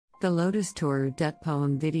The Lotus Toru Dutt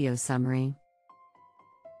Poem Video Summary.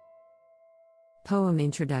 Poem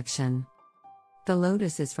Introduction. The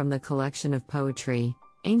Lotus is from the collection of poetry,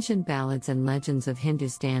 Ancient Ballads and Legends of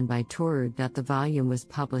Hindustan by Toru Dutt. The volume was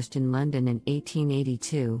published in London in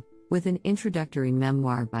 1882, with an introductory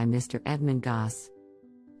memoir by Mr. Edmund Gosse.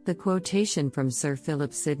 The quotation from Sir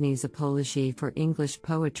Philip Sidney's Apology for English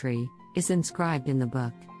Poetry is inscribed in the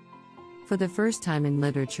book. For the first time in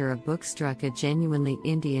literature, a book struck a genuinely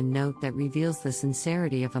Indian note that reveals the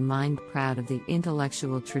sincerity of a mind proud of the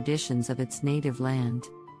intellectual traditions of its native land.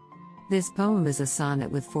 This poem is a sonnet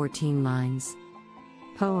with 14 lines.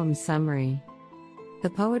 Poem Summary. The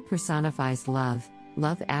poet personifies love.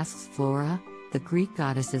 Love asks Flora, the Greek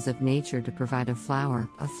goddesses of nature, to provide a flower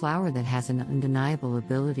that has an undeniable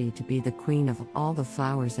ability to be the queen of all the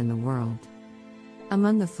flowers in the world.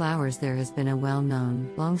 Among the flowers there has been a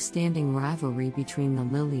well-known, long-standing rivalry between the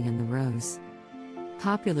lily and the rose.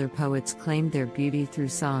 Popular poets claimed their beauty through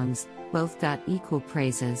songs, both got equal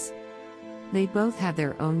praises. They both have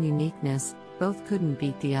their own uniqueness, both couldn't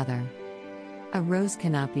beat the other. A rose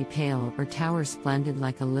cannot be pale or tower splendid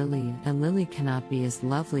like a lily cannot be as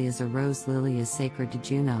lovely as a rose. Lily is sacred to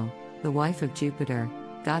Juno, the wife of Jupiter,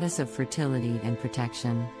 goddess of fertility and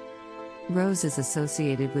protection. Rose is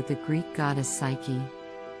associated with the Greek goddess Psyche.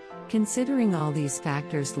 Considering all these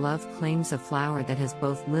factors, love claims a flower that has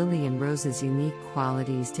both lily and rose's unique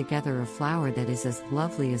qualities together, a flower that is as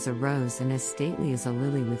lovely as a rose and as stately as a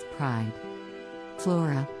lily with pride.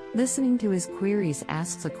 Flora, listening to his queries,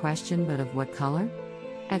 asks a question, but of what color?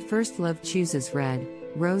 At first love chooses red,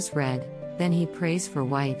 rose red, then he prays for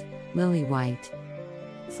white, lily white.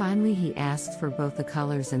 Finally he asks for both the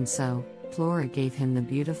colors, and so, Flora gave him the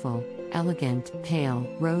beautiful, elegant, pale,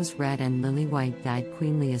 rose red and lily white dyed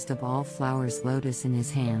queenliest of all flowers, lotus in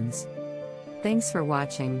his hands. Thanks for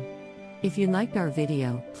watching. If you liked our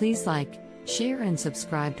video, please like, share and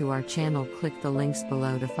subscribe to our channel. Click the links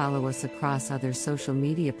below to follow us across other social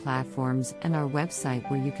media platforms and our website,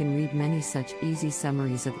 where you can read many such easy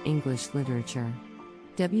summaries of English literature.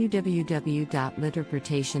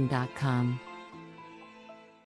 www.literpretation.com